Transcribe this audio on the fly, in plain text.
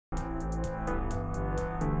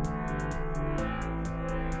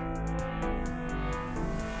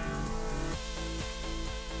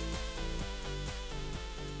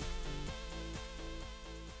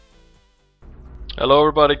Hello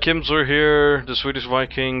everybody, Kimzer here, the Swedish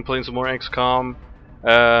Viking, playing some more XCOM.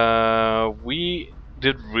 We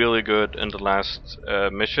did really good in the last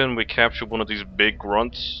mission. We captured one of these big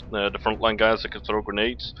grunts, the frontline guys that could throw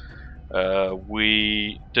grenades.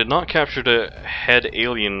 We did not capture the head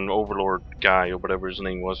alien overlord guy, or whatever his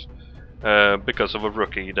name was, because of a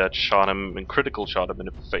rookie that shot him and critical shot him in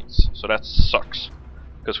the face. So that sucks,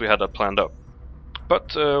 because we had that planned up.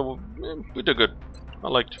 But we did good. I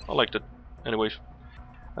liked it. Anyways.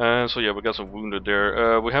 So yeah, we got some wounded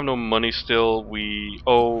there. We have no money still.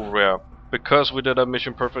 Because we did that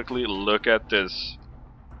mission perfectly, look at this.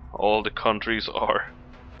 All the countries are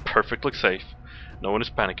perfectly safe. No one is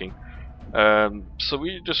panicking. So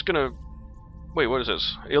we're just gonna... Wait, what is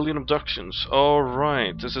this? Alien abductions.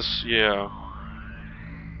 Alright, this is... yeah.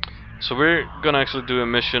 So we're gonna actually do a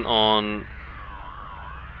mission on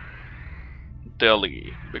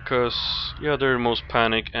Delhi, because yeah, they're in most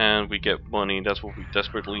panic and we get money. That's what we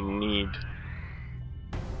desperately need.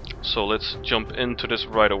 So let's jump into this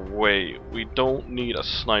right away. We don't need a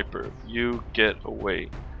sniper. You get away.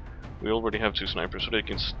 We already have 2 snipers, so they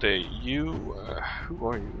can stay. You, who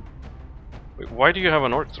are you? Wait, why do you have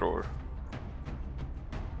an arc thrower?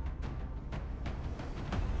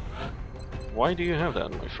 Why do you have that,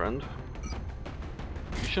 my friend?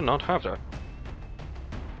 You should not have that.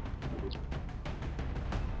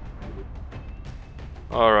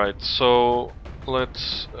 Alright, so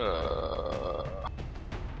let's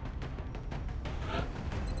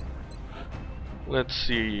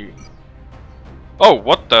see. Oh,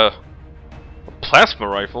 what the? A plasma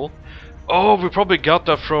rifle? Oh, we probably got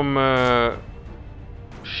that from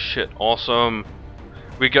shit, awesome.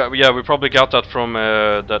 We probably got that from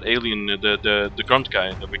that alien, the grunt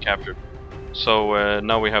guy that we captured. So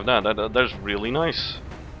now we have that. That's really nice.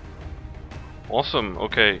 Awesome.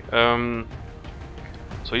 Okay.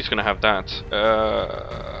 So he's gonna have that.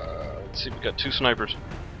 Let's see, we got 2 snipers.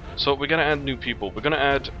 So we're gonna add new people. We're gonna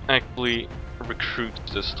add actually recruits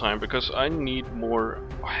this time, because I need more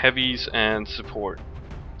heavies and support.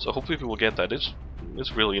 So hopefully we will get that. It's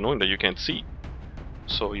really annoying that you can't see.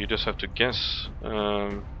 So you just have to guess.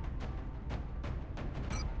 Yeah,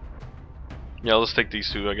 let's take these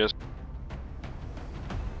 2, I guess.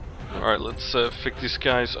 Alright, let's fix these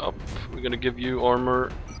guys up. We're gonna give you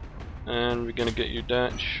armor. And we're gonna get you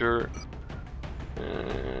that, sure.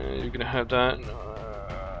 You're gonna have that,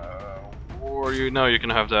 or you can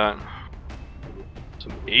have that.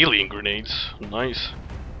 Some alien grenades, nice.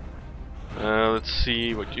 Let's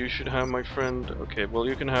see what you should have, my friend. Okay, well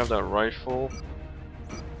you can have that rifle,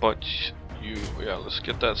 but let's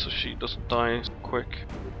get that so she doesn't die quick.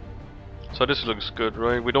 So this looks good,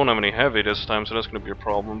 right? We don't have any heavy this time, so that's gonna be a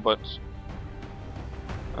problem, but.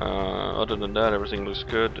 Other than that, everything looks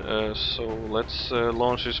good. So let's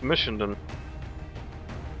launch this mission then.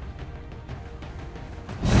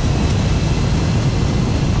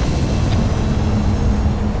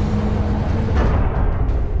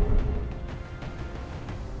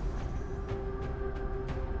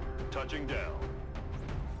 Touching down.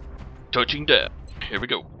 Touching down. Here we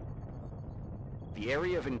go. The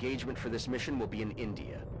area of engagement for this mission will be in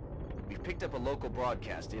India. We've picked up a local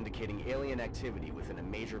broadcast indicating alien activity within a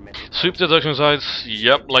major metro. Soup deduction sites,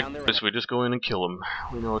 yep, like this. We just go in and kill them.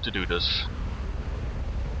 We know how to do this.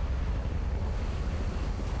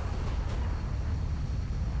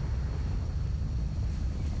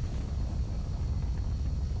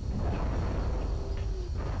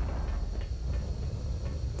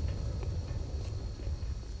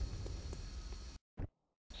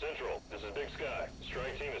 Central, this is Big Sky.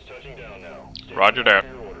 Strike team is touching down now. Roger that.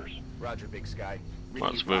 Roger, Big Sky.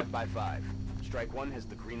 Let's Review move. 5x5. Strike 1 has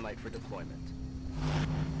the green light for deployment.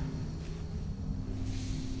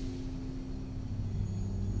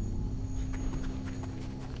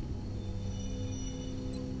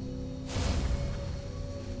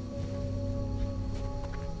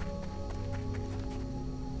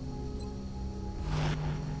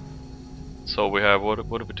 So we have, what did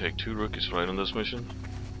we take? 2 rookies right on this mission.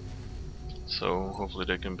 So hopefully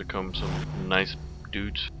they can become some nice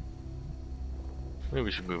dudes. Maybe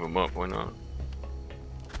we should move them up, why not?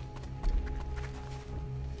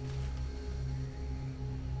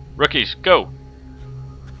 Rookies, go!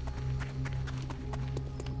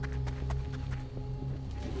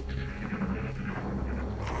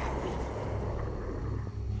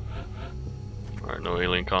 Alright, no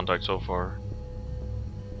alien contact so far.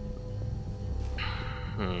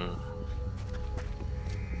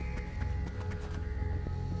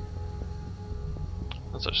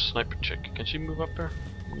 That's a sniper chick. Can she move up there?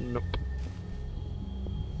 Nope.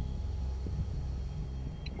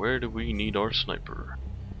 Where do we need our sniper?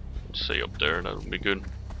 Say up there, that would be good.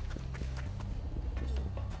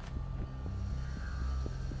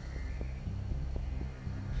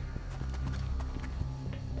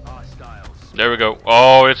 There we go.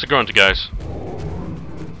 Oh, it's a grunt, guys.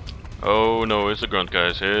 Oh no, it's a grunt,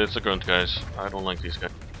 guys. It's a grunt, guys. I don't like these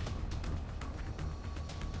guys.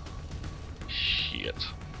 Shit.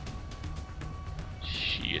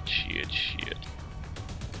 Shit, shit, shit.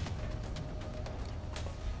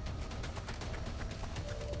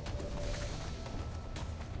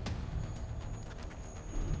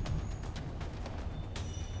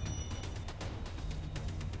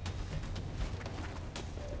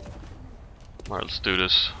 Alright, let's do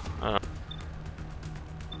this. Yeah,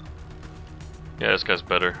 this guy's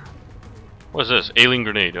better. What is this? Alien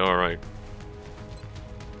grenade. Alright.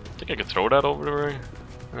 Think I could throw that over there?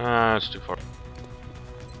 Ah, it's too far.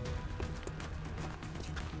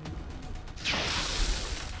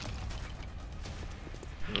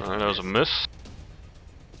 Alright, that was a miss.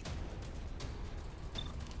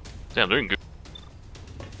 Damn, they're doing good.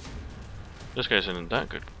 This guy's isn't that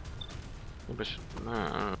good. Maybe I should,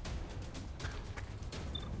 nah.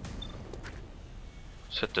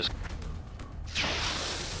 Set this.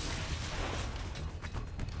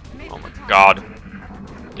 Oh my god.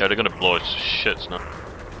 Yeah, they're gonna blow it to shit now.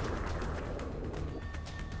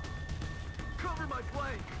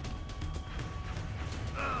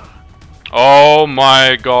 Oh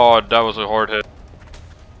my god, that was a hard hit.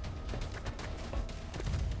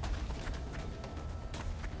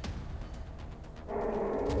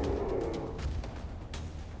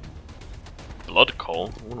 Blood call?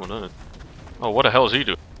 What was that? Oh, what the hell is he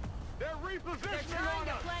doing? They're trying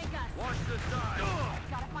to flank us. Watch the side.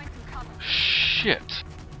 Gotta find some cover. Shit.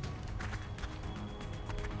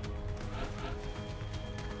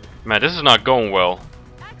 Man, this is not going well.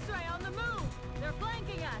 X-ray on the move. They're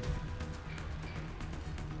flanking us.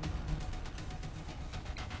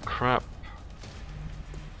 Crap.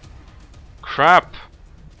 Crap.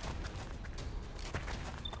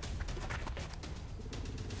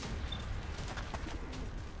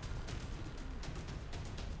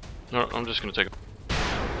 No, I'm just gonna take it.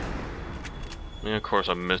 Yeah, of course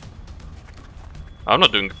I missed. I'm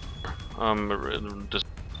not doing. I'm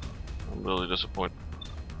really disappointed.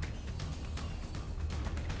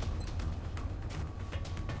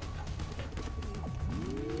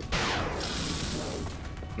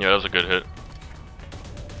 Yeah, that was a good hit.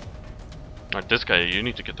 Alright, this guy, you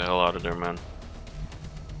need to get the hell out of there, man.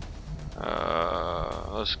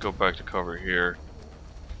 Let's go back to cover here.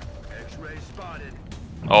 X-ray spotted.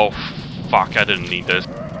 Oh, fuck, I didn't need this.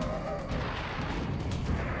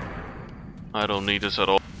 I don't need this at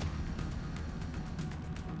all.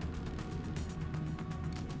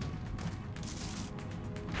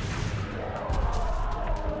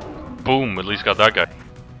 Boom, at least got that guy.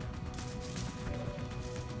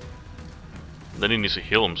 Then he needs to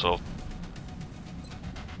heal himself.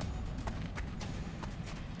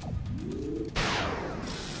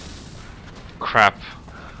 Crap.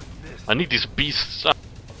 I need these beasts.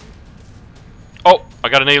 Oh, I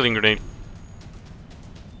got an alien grenade.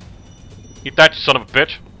 Eat that, you son of a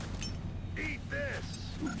bitch. Eat this.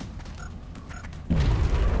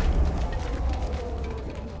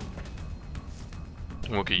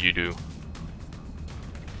 What can you do?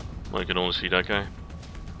 I can only see that guy.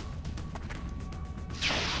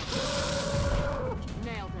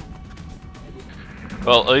 Nailed him.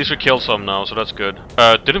 Well, at least we killed some now, so that's good.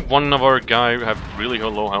 Didn't one of our guy have really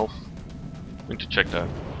low health? We need to check that.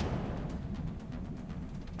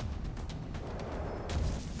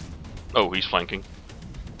 Oh, he's flanking.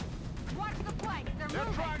 Watch the flank. They're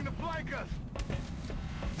trying to flank us.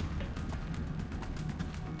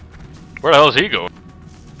 Where the hell is he going?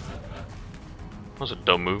 That was a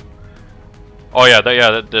dumb move. Oh yeah,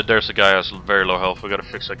 there's a guy who has very low health. We gotta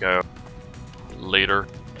fix that guy up later.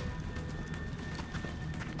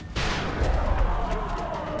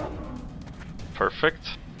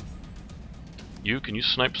 Perfect. Can you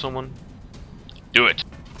snipe someone? Do it!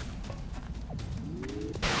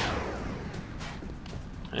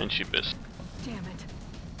 And she missed. Damn it.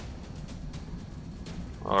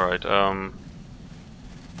 Alright, oh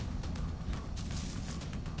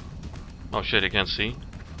shit, I can't see.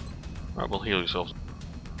 Alright, well, heal yourselves.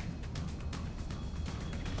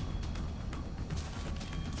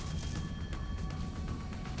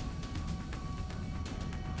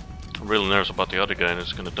 I'm really nervous about the other guy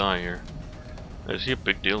that's gonna die here. Is he a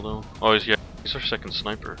big deal though? Oh, he's our second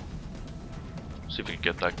sniper. See if we can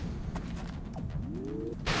get that.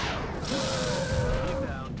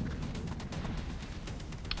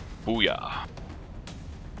 Booyah.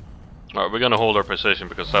 Alright, we're gonna hold our position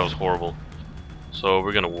because that was horrible. So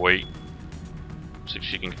we're gonna wait. See if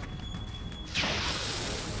she can.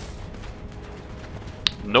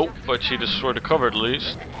 Nope, but she destroyed the cover at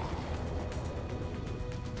least.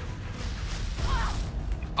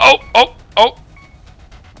 Oh, oh, oh!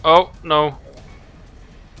 Oh, no.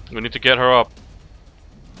 We need to get her up.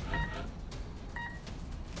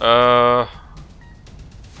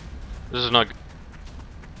 This is not good.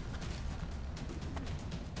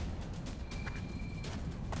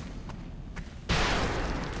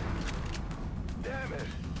 Damn it.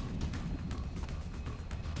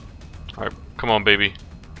 Alright, come on, baby.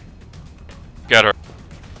 Get her.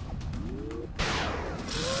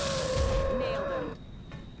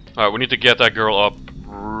 Alright, we need to get that girl up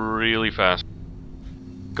really fast.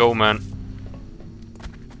 Go, man.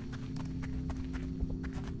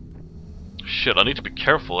 Shit, I need to be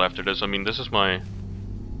careful after this. I mean, this is my...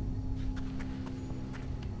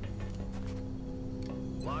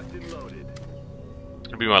 Locked and loaded. It's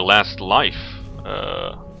gonna be my last life.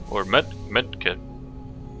 Or med kit.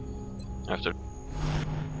 After.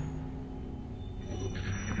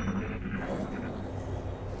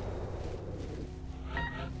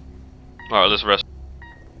 Alright, let's rest.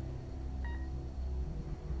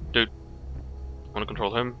 Dude. Wanna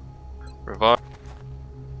control him? Revive.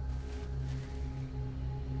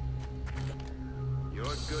 You're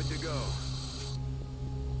good to go.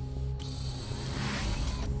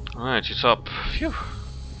 Alright, she's up. Phew.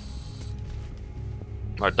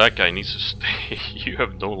 Alright, that guy needs to stay. You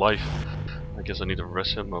have no life. I guess I need to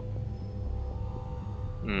rest him up.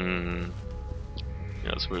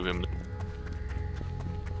 Yeah, let's move him.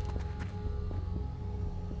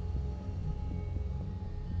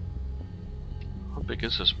 How big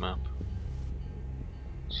is this map?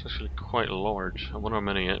 It's actually quite large. I wonder how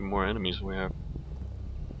many more enemies we have.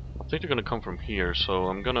 I think they're gonna come from here, so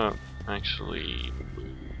I'm gonna actually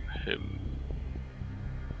move him.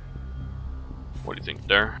 What do you think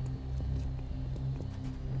there?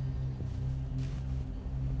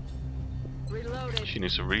 Reloaded. She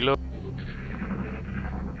needs to reload.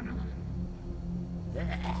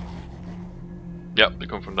 Yep, they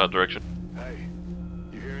come from that direction. Hey,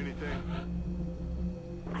 you hear anything?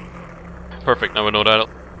 Perfect, now we know that.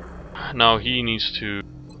 Now he needs to...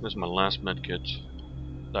 This is my last medkit.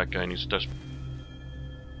 That guy needs to...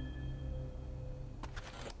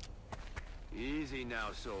 Easy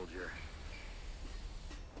now, soldier.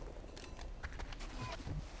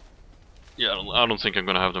 Yeah, I don't think I'm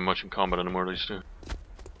gonna have them much in combat anymore, these two.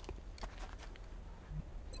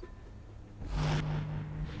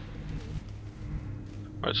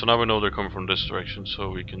 Alright, so now we know they're coming from this direction, so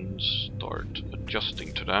we can start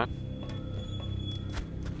adjusting to that.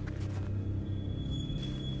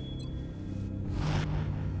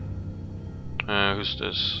 Who's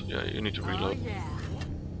this? Yeah, you need to reload. Oh, yeah.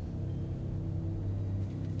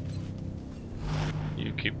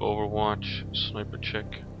 You keep Overwatch, sniper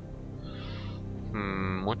check.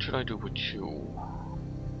 What should I do with you?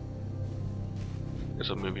 Guess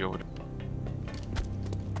I'll move you over there.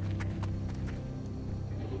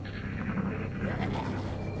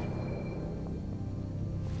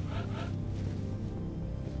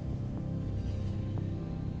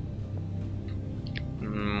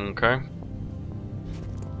 Okay.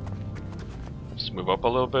 Let's move up a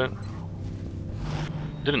little bit.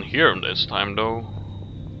 Didn't hear him this time though.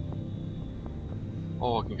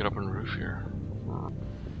 Oh, I can get up on the roof here.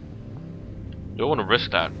 Don't want to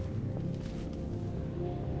risk that.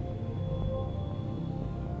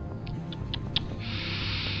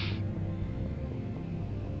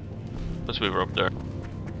 Let's move her up there.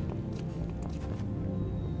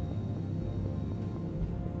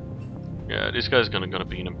 Yeah, this guy's gonna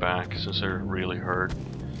be in the back since they're really hurt.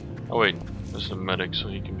 Oh wait, this is a medic, so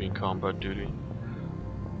he can be in combat duty.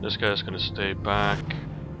 This guy's gonna stay back.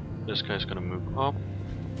 This guy's gonna move up.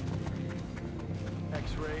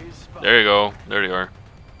 X-rays. There you go. There they are.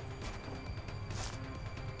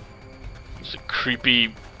 It's a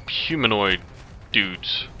creepy humanoid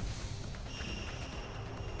dudes.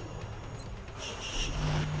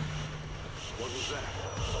 What was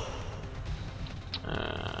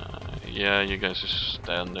that? Yeah, you guys just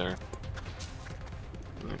stand there.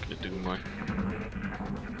 I'm not gonna do much.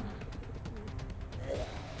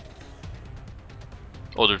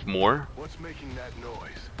 Oh, there's more? What's making that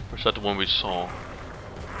noise? Or is that the one we saw?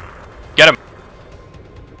 Get him!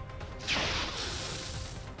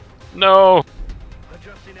 No!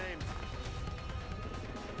 Adjusting aim.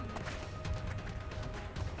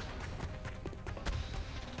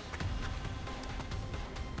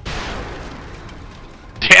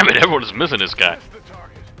 Damn it, everyone is missing this guy. That's the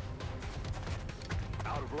target.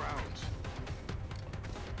 Out of rounds.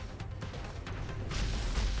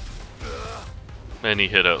 And he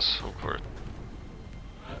hit us, of course.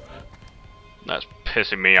 That's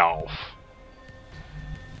pissing me off.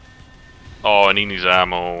 Oh, and he needs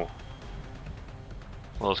ammo.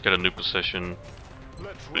 Well, let's get a new position.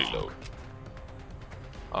 Reload.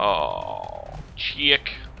 Oh,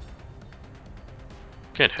 chick.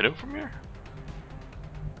 Can't hit him from here?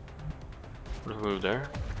 What if we move there?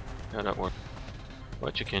 Yeah, that worked.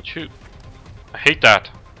 But you can't shoot. I hate that.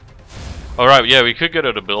 Alright, yeah, we could get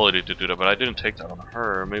an ability to do that, but I didn't take that on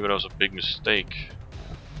her. Maybe that was a big mistake.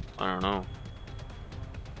 I don't know.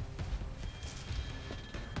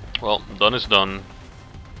 Well, done is done.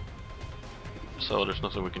 So there's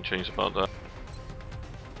nothing we can change about that.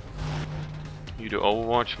 You do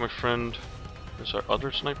Overwatch, my friend. Is our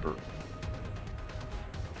other sniper?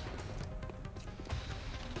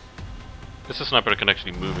 It's a sniper that can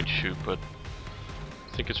actually move and shoot, but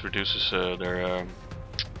I think it reduces their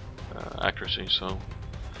accuracy, so I'm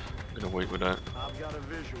gonna wait with that. I've got a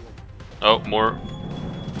visual. Oh, more.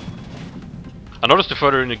 I noticed the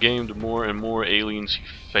further in the game, the more and more aliens you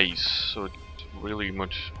face, so it's really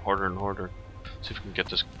much harder and harder. Let's see if we can get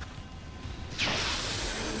this.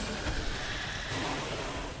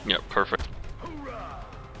 Yeah, perfect.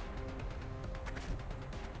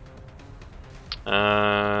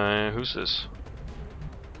 Who's this?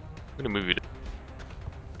 I'm gonna move you.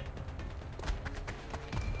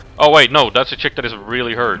 Oh wait, no, that's a chick that is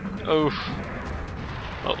really hurt. Oof.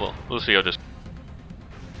 Oh well, we'll see how this.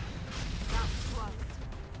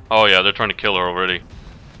 Oh yeah, they're trying to kill her already.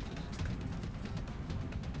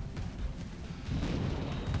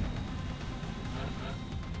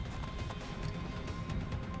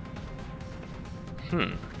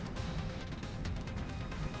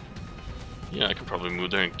 Yeah, I can probably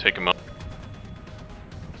move there and take him out.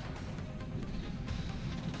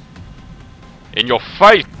 In your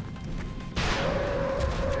face!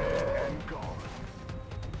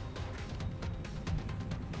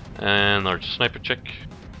 And our sniper chick.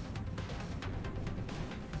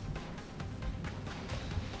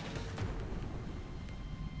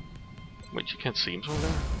 Wait, you can't see him from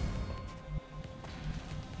there?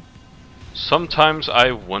 Sometimes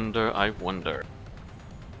I wonder.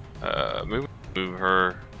 Maybe move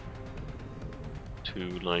her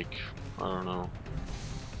to, like, I don't know.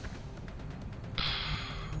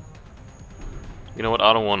 You know what?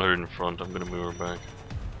 I don't want her in front. I'm gonna move her back.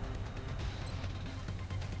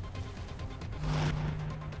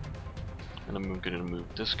 And I'm gonna move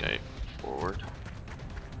this guy forward.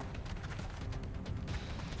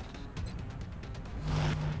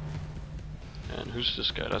 And who's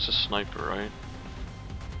this guy? That's a sniper, right?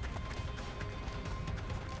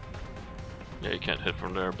 Yeah, you can't hit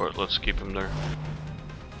from there, but let's keep him there.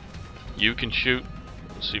 You can shoot.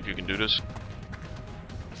 Let's see if you can do this.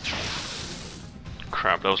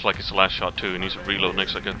 Crap, that was like his last shot too. He needs to reload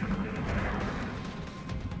next second.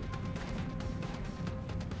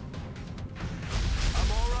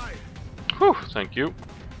 I'm alright. Whew, thank you.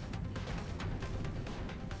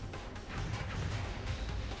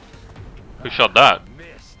 Who shot that?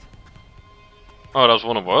 Missed. Oh, that was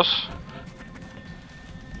one of us.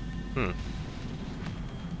 Kill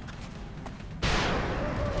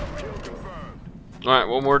confirmed. Alright,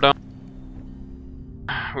 one more down.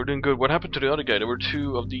 We're doing good. What happened to the other guy? There were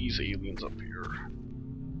two of these aliens up here.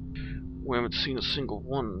 We haven't seen a single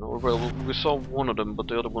one. Or, well, we saw one of them, but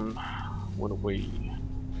the other one went away.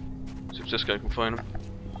 See if this guy can find him.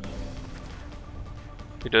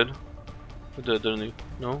 He did? He did, didn't he?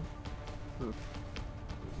 No?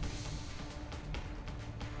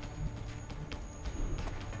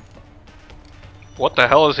 What the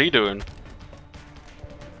hell is he doing?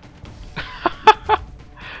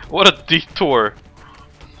 What a detour!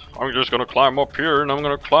 I'm just gonna climb up here and I'm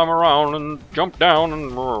gonna climb around and jump down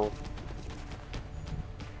and...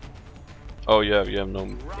 Oh yeah, you have no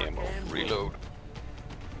ammo. Reload.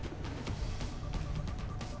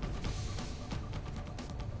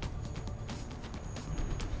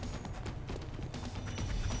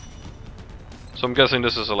 So I'm guessing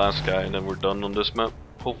this is the last guy and then we're done on this map,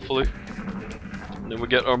 hopefully. And then we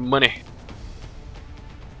get our money.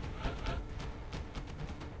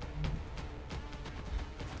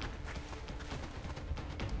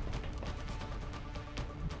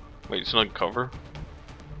 Wait, it's not cover?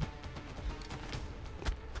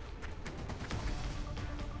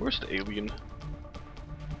 Where's the alien?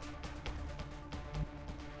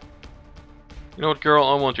 You know what, girl?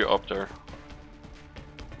 I want you up there.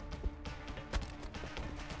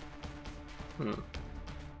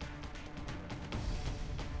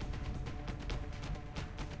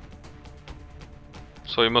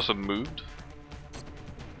 So he must have moved.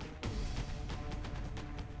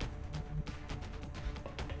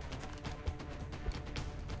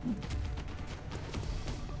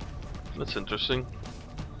 That's interesting.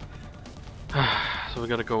 So we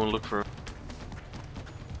gotta go and look for.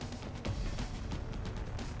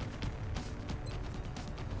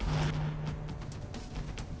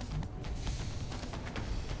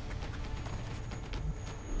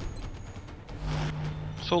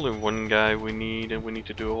 It's only one guy we need, and we need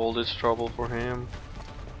to do all this trouble for him.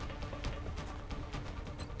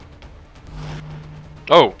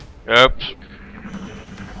 Oh, yep.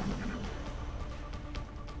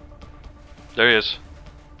 There he is.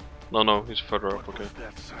 No, he's further up. Okay.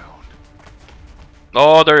 That sound.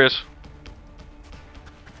 Oh, there he is.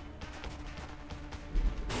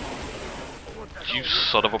 You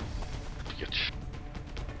son of a bitch.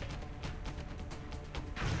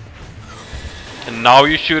 And now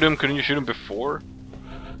you shoot him? Couldn't you shoot him before?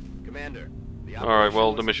 Commander. Alright,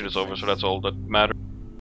 well, the mission is over, so that's all that matters.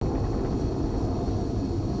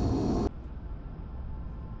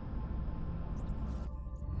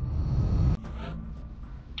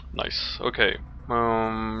 Nice. Okay.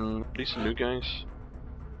 These new guys?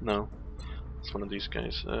 No. It's one of these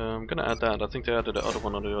guys. I'm gonna add that. I think they added the other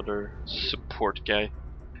one on the other support guy.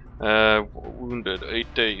 Wounded.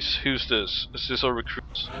 8 days. Who's this? Is this our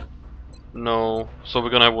recruits? No. So we're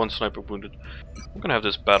gonna have one sniper wounded. I'm gonna have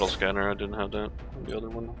this battle scanner. I didn't have that on the other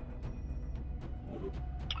one.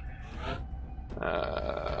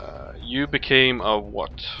 You became a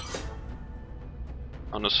what?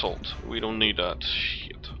 An assault. We don't need that.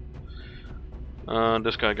 Shit.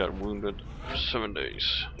 This guy got wounded for 7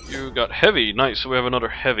 days. You got heavy. Nice. So we have another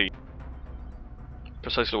heavy.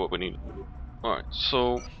 Precisely what we need. Alright,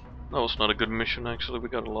 so that was not a good mission actually. We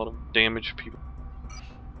got a lot of damaged people.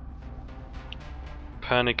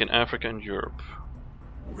 Panic in Africa and Europe.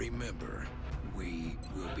 Remember, we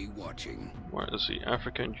will be watching. Alright, let's see.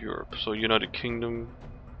 Africa and Europe. So United Kingdom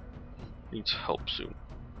needs help soon.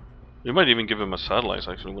 We might even give him a satellite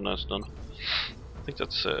actually when that's done. I think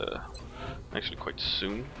that's actually quite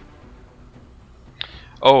soon.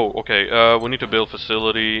 Oh, okay. We need to build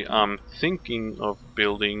facility. I'm thinking of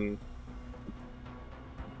building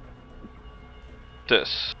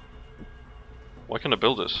this. Why can't I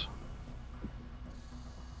build this?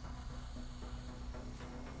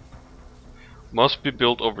 Must be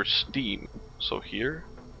built over Steam. So here.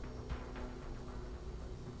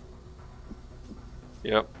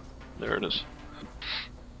 Yep, there it is.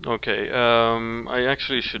 Okay, I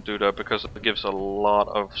actually should do that because it gives a lot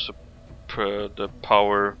of the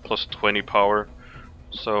power plus 20 power,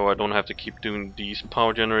 so I don't have to keep doing these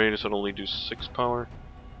power generators. I'll only do 6 power.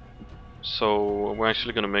 So we're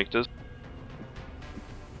actually gonna make this.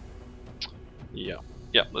 Yeah,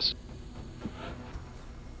 let's.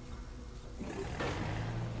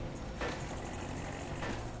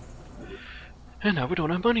 And now we don't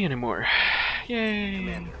have money anymore. Yay!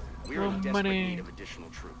 Commander, we are No in desperate money. need of additional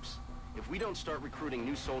troops. If we don't start recruiting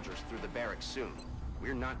new soldiers through the barracks soon,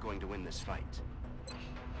 we're not going to win this fight.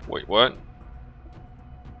 Wait, what?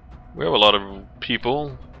 We have a lot of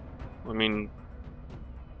people. I mean,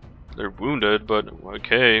 they're wounded, but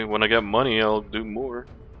okay, when I get money I'll do more.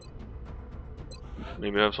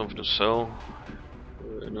 Maybe I have something to sell.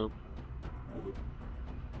 No.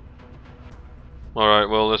 Alright,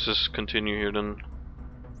 well, let's just continue here then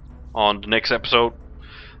on the next episode.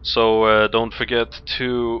 So don't forget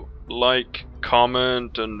to like,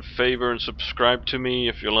 comment, and favor and subscribe to me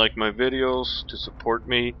if you like my videos to support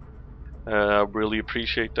me. I really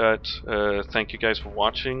appreciate that. Thank you guys for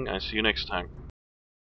watching. I see you next time.